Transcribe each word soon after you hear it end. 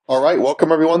All right,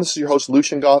 welcome everyone. This is your host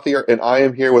Lucian Gauthier, and I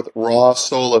am here with Raw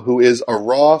Solla, who is a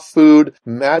raw food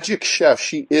magic chef.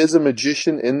 She is a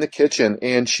magician in the kitchen,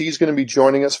 and she's going to be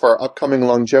joining us for our upcoming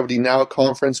Longevity Now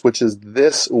conference, which is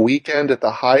this weekend at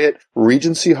the Hyatt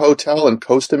Regency Hotel in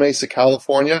Costa Mesa,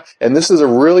 California. And this is a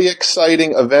really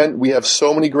exciting event. We have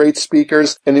so many great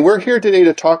speakers, and we're here today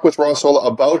to talk with Raw Solla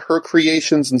about her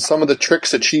creations and some of the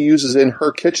tricks that she uses in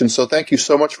her kitchen. So thank you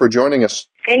so much for joining us.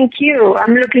 Thank you.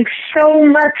 I'm looking so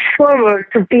much forward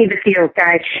to be with you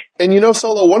guys. And you know,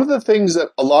 Solla, one of the things that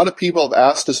a lot of people have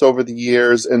asked us over the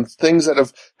years and things that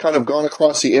have kind of gone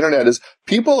across the internet is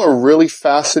people are really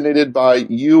fascinated by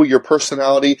you, your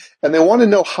personality, and they want to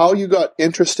know how you got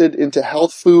interested into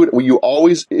health food. Were you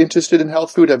always interested in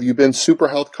health food? Have you been super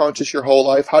health conscious your whole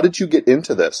life? How did you get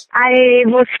into this? I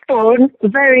was born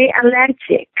very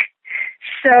allergic.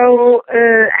 So,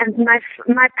 and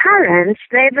my parents,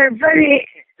 they were very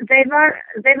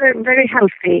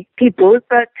healthy people,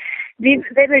 but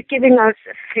they were giving us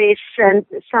fish and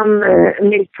some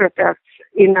milk products,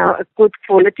 a good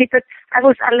quality, but I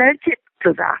was allergic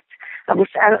to that. I was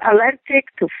allergic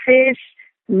to fish,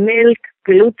 milk,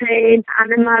 gluten,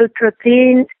 animal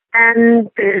protein,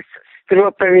 and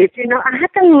strawberries. I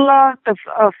had a lot of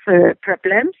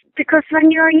problems because when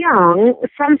you're young,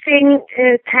 something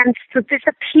tends to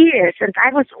disappear, and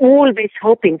I was always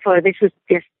hoping for this would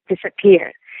just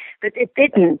disappear, but it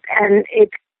didn't, and it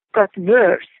got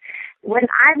worse. When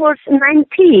I was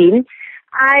 19,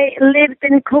 I lived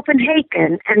in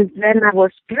Copenhagen, and then I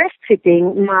was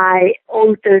breastfeeding my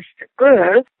oldest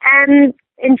girl, and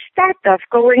instead of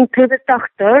going to the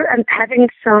doctor and having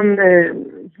some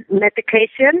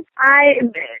medication, I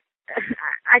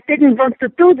didn't want to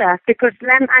do that because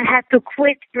then I had to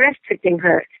quit breastfeeding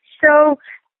her. So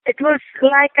it was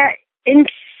like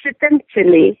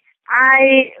incidentally,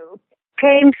 I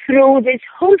came through this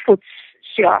Whole Foods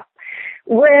shop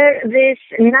where this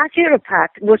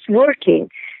naturopath was working,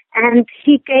 and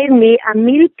he gave me a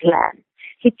meal plan.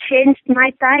 He changed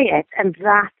my diet, and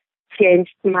that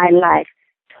changed my life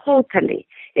totally.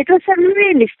 It was a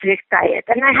really strict diet,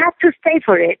 and I had to stay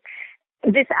for it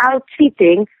without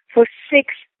cheating for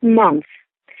 6 months.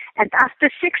 And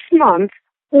after 6 months,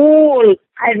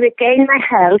 I regained my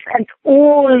health, and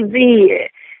all the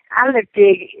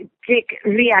allergic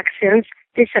reactions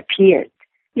disappeared.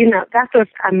 That was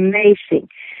amazing.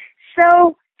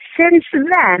 So since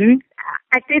then,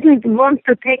 I didn't want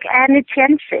to take any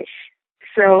chances.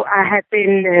 So I have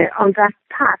been on that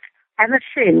path ever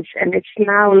since, and it's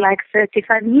now like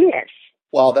 35 years.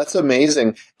 Wow, that's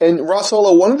amazing. And Raw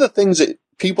Solla, one of the things that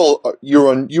people, you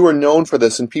are known for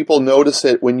this, and people notice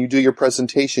it when you do your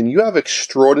presentation, you have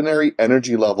extraordinary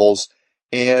energy levels,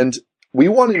 and we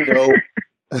want to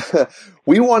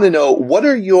know, what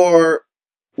are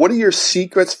your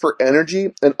secrets for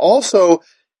energy? And also,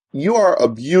 you are a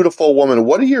beautiful woman.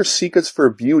 What are your secrets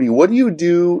for beauty? What do you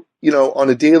do, on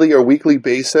a daily or weekly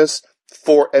basis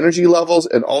for energy levels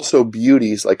and also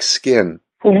beauties like skin?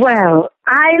 Well,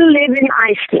 I live in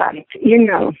Iceland,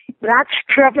 That's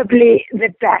probably the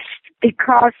best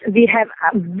because we have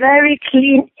a very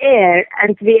clean air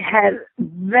and we have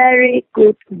very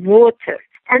good water.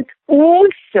 And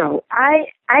also,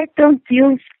 I don't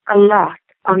use a lot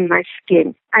on my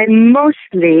skin. I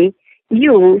mostly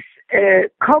use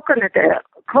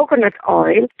coconut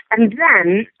oil, and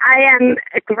then I am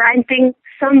grinding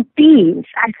some beans.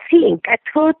 I think I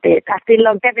taught it at the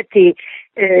Longevity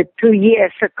 2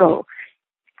 years ago,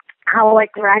 how I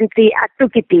grind the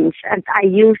aduki beans, and I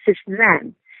use it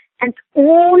then. And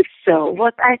also,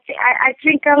 what I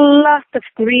drink a lot of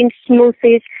green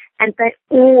smoothies, and I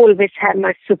always have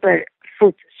my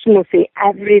superfood smoothie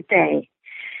every day.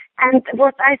 And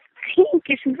what I think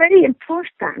is very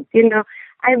important,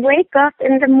 I wake up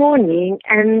in the morning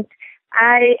and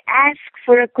I ask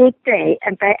for a good day,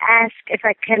 and I ask if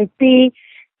I can be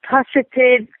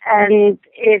positive and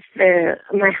if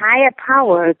my higher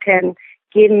power can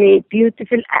give me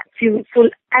beautiful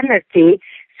energy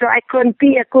so I can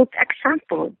be a good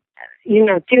example,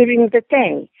 during the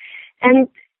day. And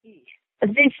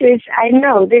this is, I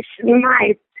know this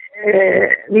might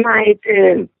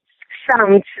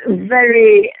sound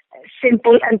very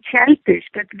simple and childish,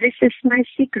 but this is my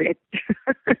secret.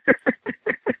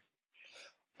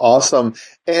 Awesome.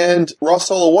 And Raw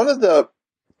Solla, one of the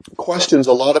questions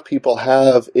a lot of people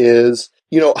have is,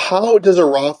 how does a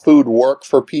raw food work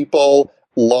for people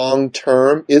long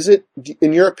term? Is it,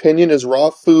 in your opinion, is raw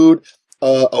food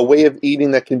a way of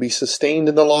eating that can be sustained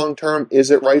in the long term? Is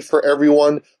it right for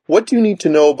everyone? What do you need to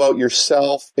know about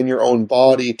yourself and your own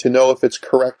body to know if it's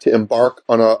correct to embark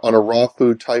on a raw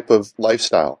food type of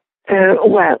lifestyle?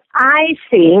 Well, I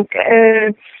think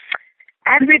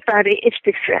everybody is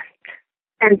different.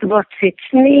 And what fits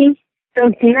me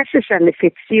don't necessarily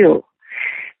fit you.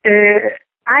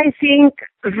 I think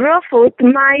raw food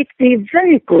might be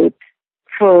very good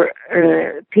for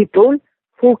people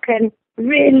who can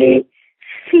really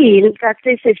feel that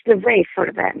this is the way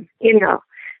for them, you know.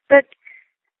 But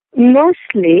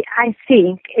mostly, I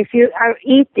think if you are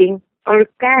eating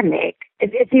organic,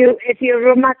 if your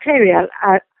raw material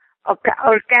are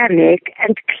organic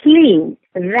and clean,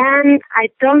 then I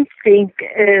don't think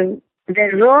the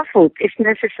raw food is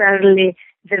necessarily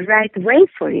the right way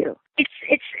for you.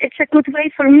 It's a good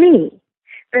way for me.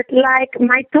 But like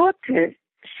my daughter,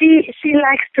 she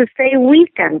likes to stay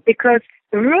vegan because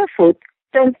raw food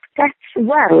don't get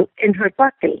well in her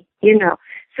body, you know.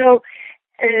 So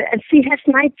and she has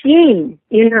my gene,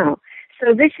 you know.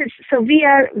 So we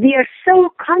are so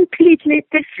completely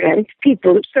different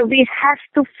people. So we have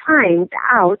to find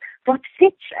out what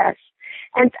fits us.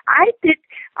 And I did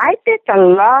a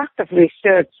lot of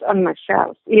research on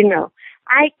myself, you know.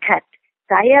 I kept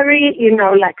diary, you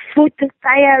know, like food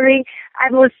diary. I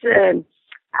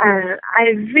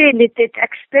really did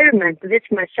experiment with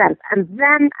myself. And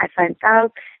then I found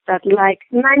out that like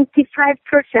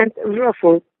 95% raw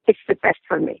food is the best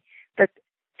for me. But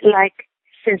like,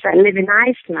 since I live in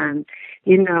Iceland,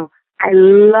 you know, I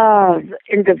love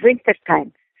in the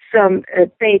wintertime some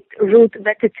baked root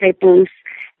vegetables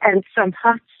and some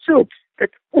hot soups,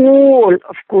 but all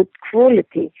of good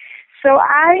quality. So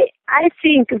I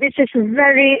think this is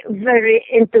very, very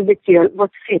individual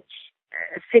what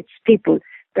fits people.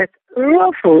 But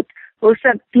raw food was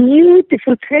a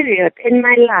beautiful period in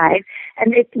my life,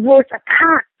 and it was a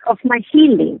part of my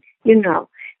healing, you know,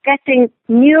 getting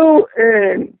new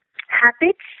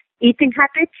habits, eating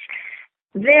habits.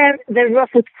 There, the raw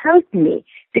food helped me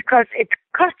because it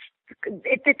cut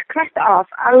off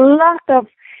a lot of,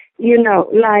 you know,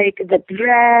 like the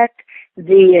bread,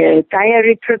 the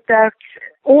dairy products,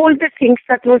 all the things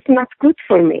that was not good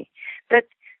for me. But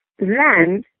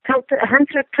then,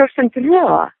 100%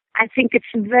 raw, I think it's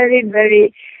very,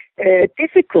 very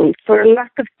difficult for a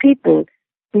lot of people.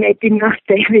 Maybe not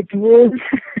David Wolf,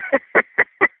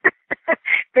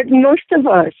 but most of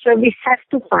us. So we have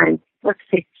to find what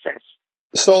fits us.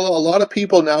 So a lot of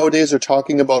people nowadays are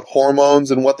talking about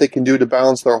hormones and what they can do to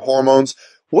balance their hormones.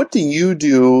 What do you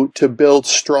do to build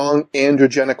strong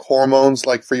androgenic hormones,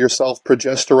 like for yourself,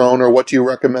 progesterone, or what do you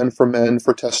recommend for men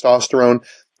for testosterone?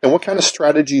 And what kind of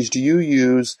strategies do you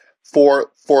use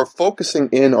for focusing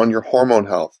in on your hormone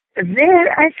health?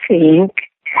 There, I think,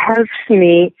 helps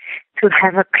me to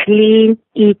have a clean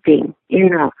eating, you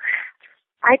know.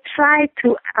 I try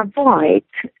to avoid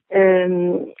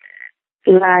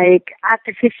like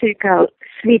artificial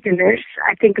sweeteners.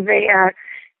 I think they are,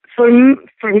 for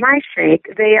my sake,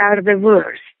 they are the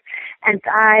worst. And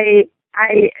I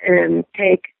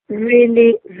take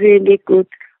really, really good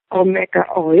omega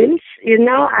oils. You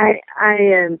know, I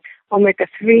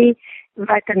omega-3,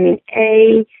 vitamin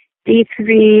A,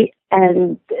 D3,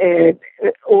 and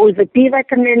all the B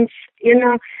vitamins. You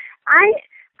know, I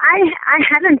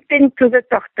haven't been to the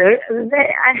doctor.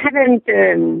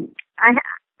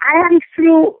 I am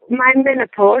through my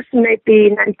menopause, maybe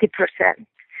 90%.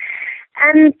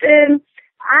 And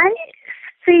I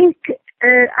think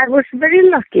I was very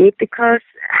lucky because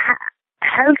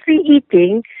healthy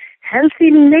eating,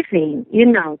 healthy living, you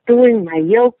know, doing my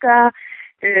yoga,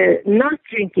 not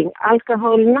drinking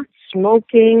alcohol, not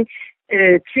smoking,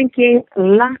 drinking a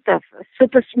lot of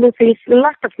super smoothies, a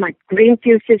lot of my green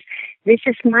juices. This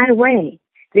is my way.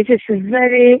 This is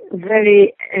very,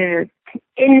 very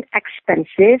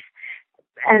inexpensive,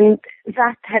 and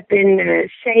that has been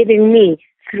saving me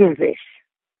through this.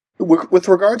 With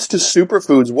regards to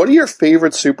superfoods, what are your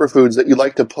favorite superfoods that you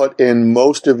like to put in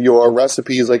most of your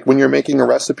recipes? Like when you're making a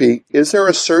recipe, is there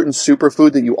a certain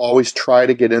superfood that you always try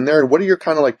to get in there? And what are your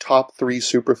kind of like top 3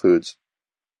 superfoods?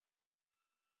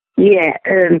 Yeah,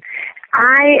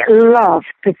 I love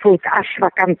to put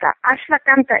ashwagandha.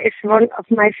 Ashwagandha is one of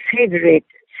my favorite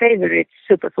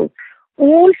superfoods.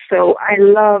 Also, I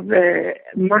love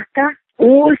maca.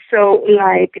 Also,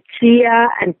 like chia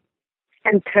and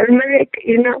turmeric.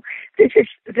 You know, this is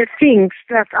the things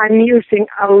that I'm using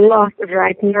a lot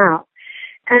right now,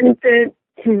 and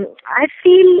I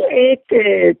feel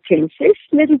it changes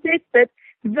a little bit, but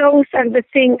those are the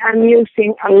things I'm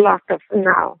using a lot of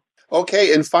now.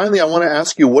 Okay, and finally, I want to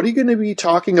ask you, what are you going to be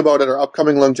talking about at our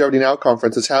upcoming Longevity Now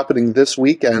conference? It's happening this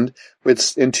weekend.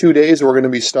 It's in 2 days we're going to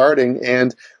be starting.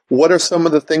 And what are some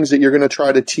of the things that you're going to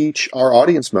try to teach our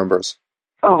audience members?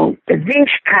 Oh, this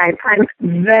time I'm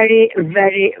very,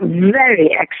 very,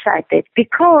 very excited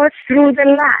because through the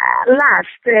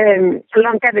last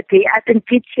longevity, I've been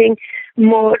teaching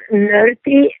more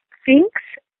nerdy things.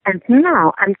 And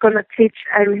now I'm going to teach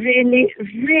a really,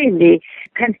 really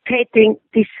tempting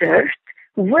dessert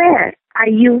where I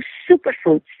use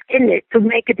superfoods in it to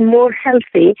make it more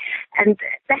healthy and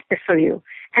better for you.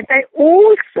 And I'm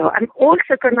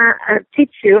also going to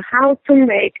teach you how to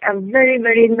make a very,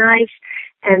 very nice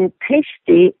and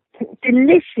tasty,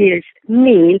 delicious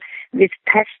meal with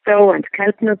pesto and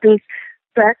kelp noodles,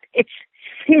 but it's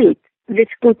filled with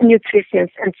good nutrition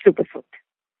and superfood.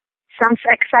 Sounds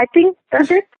exciting, does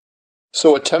it?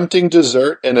 So a tempting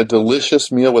dessert and a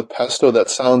delicious meal with pesto, that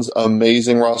sounds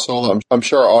amazing, Raw Solla. I'm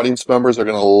sure our audience members are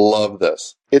going to love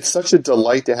this. It's such a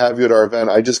delight to have you at our event.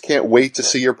 I just can't wait to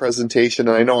see your presentation,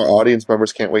 and I know our audience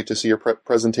members can't wait to see your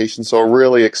presentation, so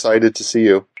really excited to see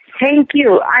you. Thank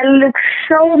you. I look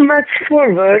so much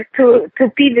forward to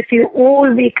be with you all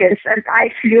weekends, and I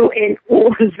flew in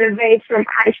all the way from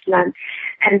Iceland,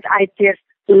 and I just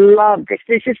love this.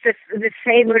 This is the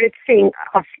favorite thing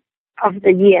of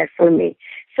the year for me.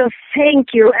 So thank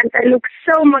you, and I look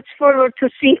so much forward to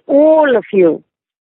see all of you.